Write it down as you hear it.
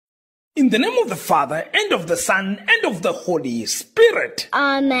In the name of the Father, and of the Son, and of the Holy Spirit.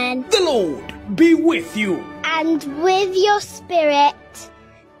 Amen. The Lord be with you. And with your spirit.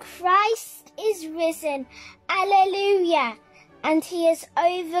 Christ is risen. Alleluia. And he has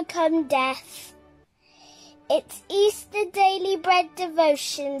overcome death. It's Easter Daily Bread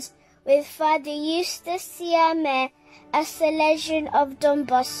Devotions with Father Eustace Siame, a Salesian of Don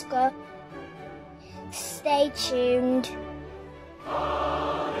Bosco. Stay tuned.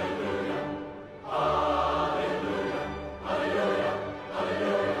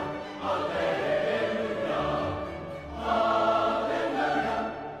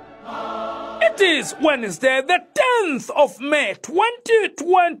 It is Wednesday, the 10th of May,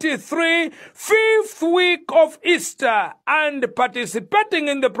 2023, 5th week of Easter, and participating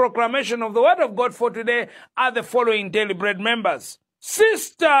in the proclamation of the Word of God for today are the following Daily Bread members.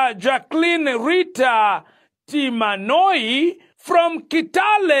 Sister Jacqueline Rita Timanoi from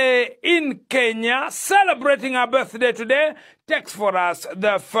Kitale in Kenya, celebrating her birthday today, takes for us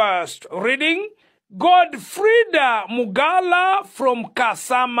the first reading. Godfrida Mugala from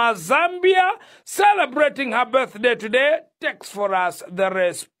Kasama, Zambia, celebrating her birthday today, takes for us the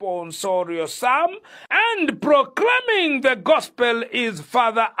responsorial psalm. And proclaiming the gospel is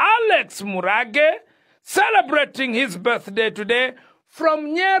Father Alex Murage, celebrating his birthday today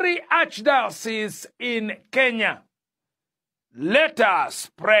from Nyeri Archdiocese in Kenya. Let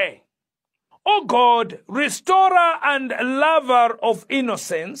us pray. O God, restorer and lover of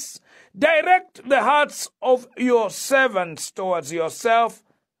innocence, direct the hearts of your servants towards yourself,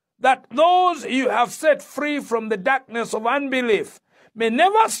 that those you have set free from the darkness of unbelief may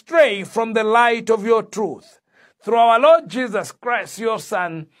never stray from the light of your truth. Through our Lord Jesus Christ, your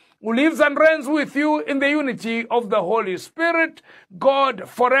Son, who lives and reigns with you in the unity of the Holy Spirit, God,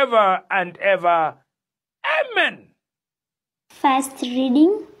 forever and ever. Amen. First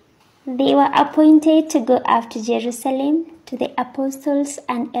reading. They were appointed to go up to Jerusalem to the apostles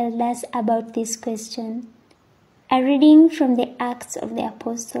and elders about this question. A reading from the Acts of the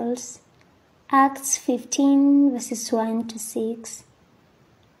Apostles, Acts 15 verses 1 to 6.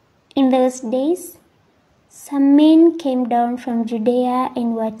 In those days, some men came down from Judea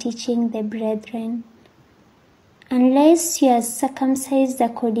and were teaching the brethren, unless you are circumcised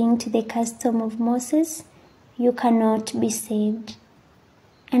according to the custom of Moses, you cannot be saved.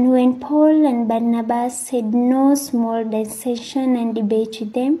 And when Paul and Barnabas had no small dissension and debate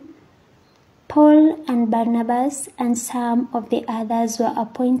with them, Paul and Barnabas and some of the others were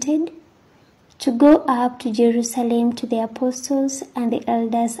appointed to go up to Jerusalem to the apostles and the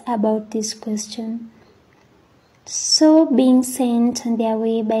elders about this question. So, being sent on their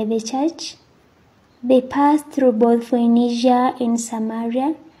way by the church, they passed through both Phoenicia and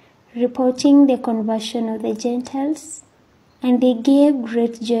Samaria, reporting the conversion of the Gentiles, and they gave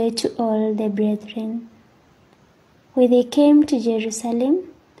great joy to all the brethren. When they came to Jerusalem,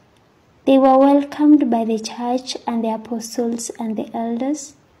 they were welcomed by the church and the apostles and the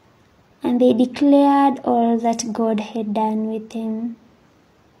elders, and they declared all that God had done with them.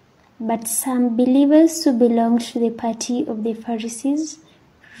 But some believers who belonged to the party of the Pharisees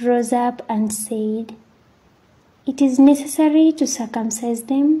rose up and said, "It is necessary to circumcise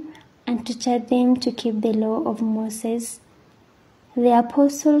them and to charge them to keep the law of Moses." The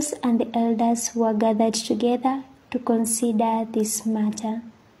apostles and the elders were gathered together to consider this matter.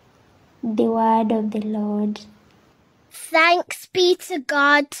 The word of the Lord. Thanks be to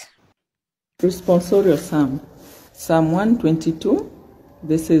God. Responsorial Psalm, Psalm 122,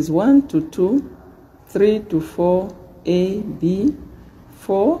 verses 1 to 2, 3 to 4, A, B,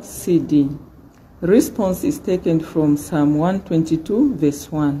 4, C, D. Response is taken from Psalm 122,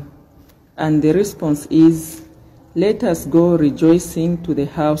 verse 1. And the response is, "Let us go rejoicing to the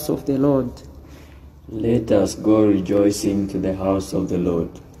house of the Lord." Let us go rejoicing to the house of the Lord.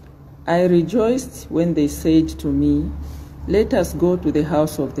 I rejoiced when they said to me, "Let us go to the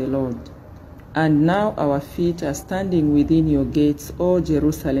house of the Lord." And now our feet are standing within your gates, O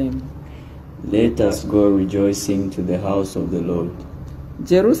Jerusalem. Let us go rejoicing to the house of the Lord.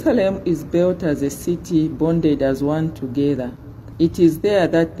 Jerusalem is built as a city bonded as one together. It is there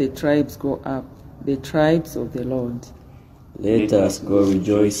that the tribes go up, the tribes of the Lord. Let us go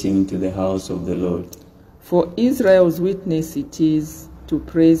rejoicing to the house of the Lord. For Israel's witness it is to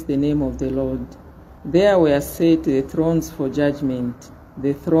praise the name of the Lord. There were set the thrones for judgment,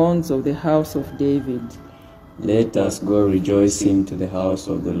 the thrones of the house of David. Let us go rejoicing to the house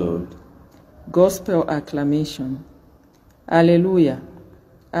of the Lord. Gospel acclamation. Alleluia.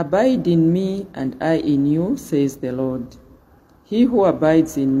 Abide in me and I in you, says the Lord. He who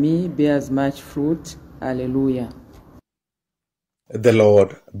abides in me bears much fruit. Alleluia. The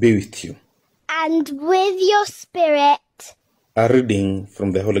Lord be with you. And with your spirit. A reading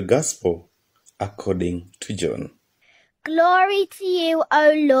from the Holy Gospel according to John. Glory to you,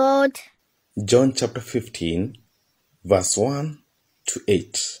 O Lord. John chapter 15, verse 1 to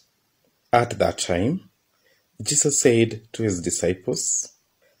 8. At that time, Jesus said to his disciples,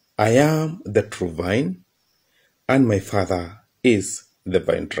 I am the true vine, and my Father is the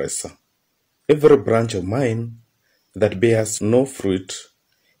vine dresser. Every branch of mine that bears no fruit,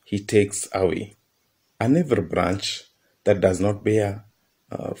 he takes away. And every branch that does not bear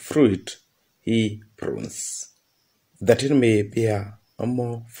fruit, he prunes, that it may bear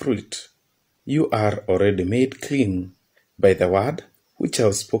more fruit. You are already made clean by the word which I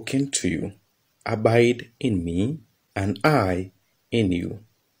have spoken to you. Abide in me, and I in you.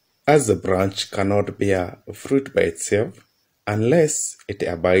 As the branch cannot bear fruit by itself, unless it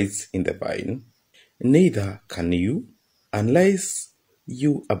abides in the vine, neither can you, unless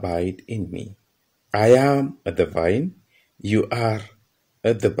you abide in me. I am the vine, you are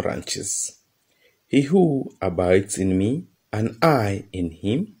the branches. He who abides in me, and I in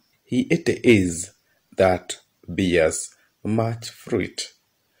him, he it is that bears much fruit.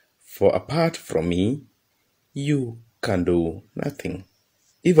 For apart from me, you can do nothing.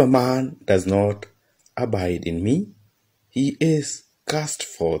 If a man does not abide in me, he is cast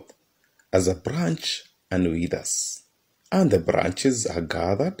forth as a branch and withers, and the branches are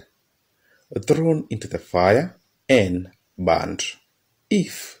gathered, thrown into the fire, and burned.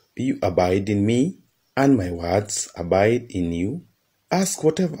 If you abide in me, and my words abide in you, ask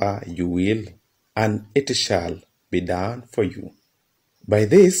whatever you will, and it shall be done for you. By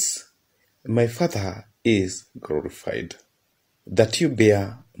this, my Father is glorified, that you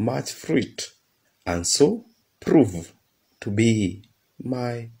bear much fruit, and so prove to be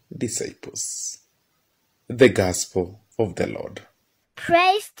my disciples. The Gospel of the Lord.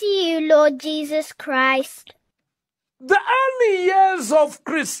 Praise to you, Lord Jesus Christ. The early years of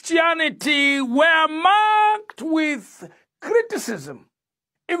Christianity were marked with criticism.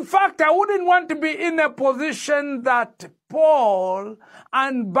 In fact, I wouldn't want to be in a position that Paul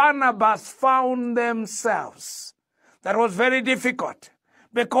and Barnabas found themselves. That was very difficult,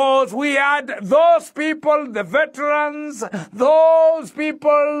 because we had those people, the veterans, those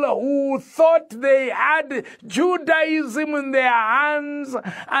people who thought they had Judaism in their hands,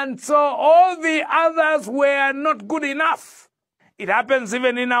 and so all the others were not good enough. It happens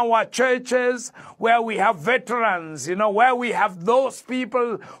even in our churches where we have veterans, where we have those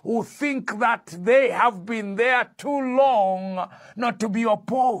people who think that they have been there too long not to be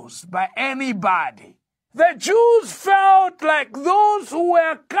opposed by anybody. The Jews felt like those who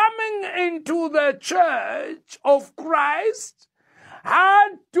were coming into the church of Christ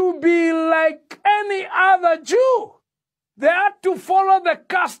had to be like any other Jew. They had to follow the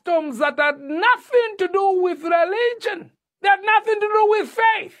customs that had nothing to do with religion. They had nothing to do with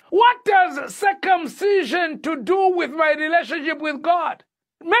faith. What does circumcision to do with my relationship with God?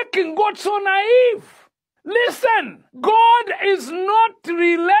 Making God so naive. Listen, God is not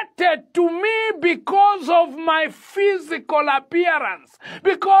related to me because of my physical appearance,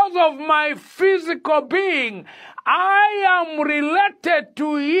 because of my physical being. I am related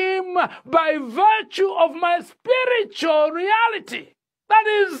to Him by virtue of my spiritual reality. That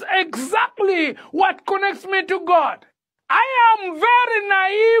is exactly what connects me to God. I am very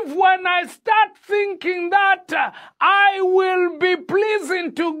naive when I start thinking that I will be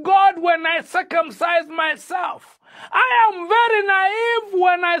pleasing to God when I circumcise myself. I am very naive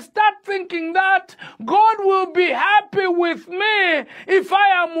when I start thinking that God will be happy with me if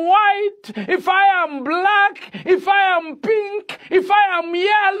I am white, if I am black, if I am pink, if I am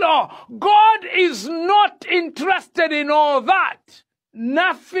yellow. God is not interested in all that.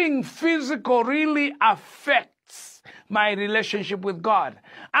 Nothing physical really affects my relationship with God.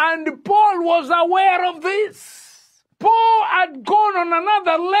 And Paul was aware of this. Paul had gone on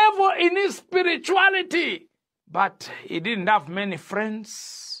another level in his spirituality, but he didn't have many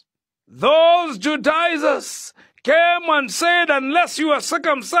friends. Those Judaizers came and said, unless you are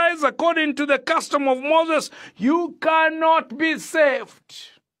circumcised according to the custom of Moses, you cannot be saved.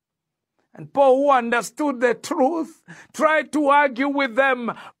 And Paul, who understood the truth, tried to argue with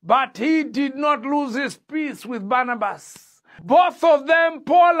them, but he did not lose his peace with Barnabas. Both of them,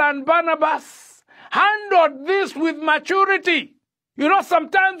 Paul and Barnabas, handled this with maturity.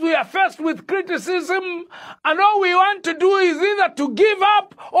 Sometimes we are faced with criticism, and all we want to do is either to give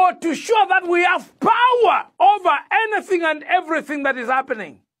up or to show that we have power over anything and everything that is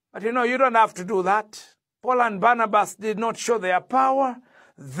happening. But you don't have to do that. Paul and Barnabas did not show their power.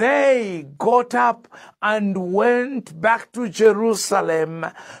 they got up and went back to Jerusalem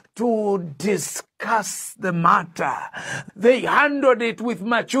to discuss the matter. They handled it with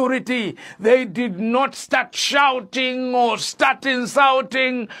maturity. They did not start shouting or start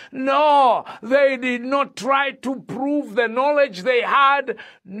insulting. No, they did not try to prove the knowledge they had.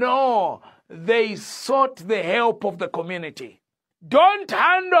 No, they sought the help of the community. Don't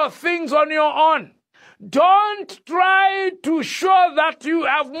handle things on your own. Don't try to show that you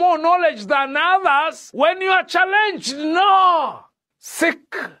have more knowledge than others when you are challenged. No.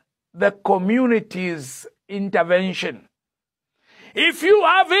 Seek the community's intervention. If you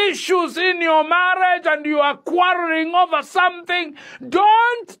have issues in your marriage and you are quarreling over something,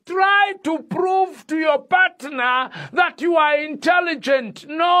 don't try to prove to your partner that you are intelligent.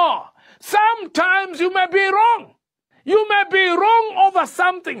 No. Sometimes you may be wrong. You may be wrong over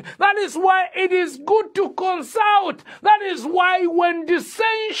something. That is why it is good to consult. That is why when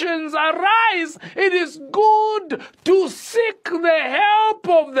dissensions arise, it is good to seek the help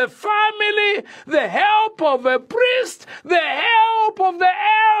of the family, the help of a priest, the help of the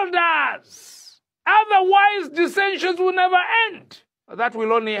elders. Otherwise, dissensions will never end. That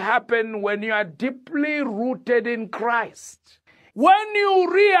will only happen when you are deeply rooted in Christ. When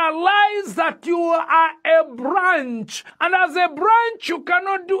you realize that you are a branch, and as a branch you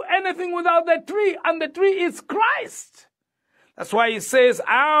cannot do anything without the tree, and the tree is Christ. That's why he says,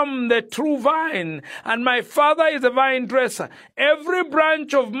 I am the true vine, and my Father is a vine dresser. Every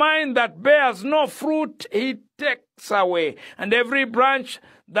branch of mine that bears no fruit, he takes away. And every branch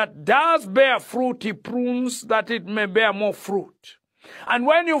that does bear fruit, he prunes that it may bear more fruit. And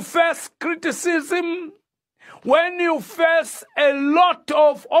when you face criticism, when you face a lot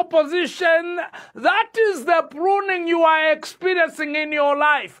of opposition, that is the pruning you are experiencing in your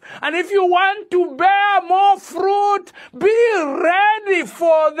life. And if you want to bear more fruit, be ready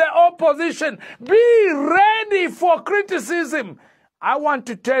for the opposition. Be ready for criticism. I want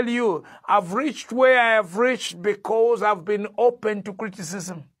to tell you, I've reached where I have reached because I've been open to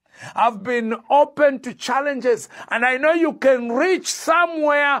criticism. I've been open to challenges, and I know you can reach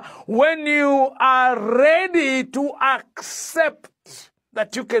somewhere when you are ready to accept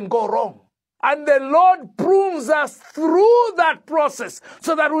that you can go wrong. And the Lord prunes us through that process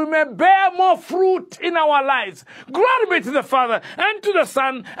so that we may bear more fruit in our lives. Glory be to the Father, and to the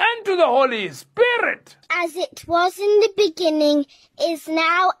Son, and to the Holy Spirit. As it was in the beginning, is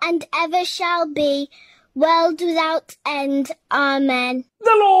now, and ever shall be, world without end. Amen.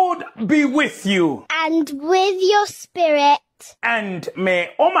 The Lord be with you. And with your spirit. And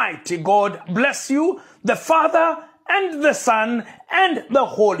may Almighty God bless you, the Father, and the Son, and the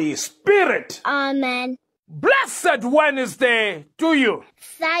Holy Spirit. Amen. Blessed Wednesday to you.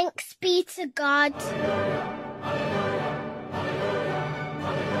 Thanks be to God.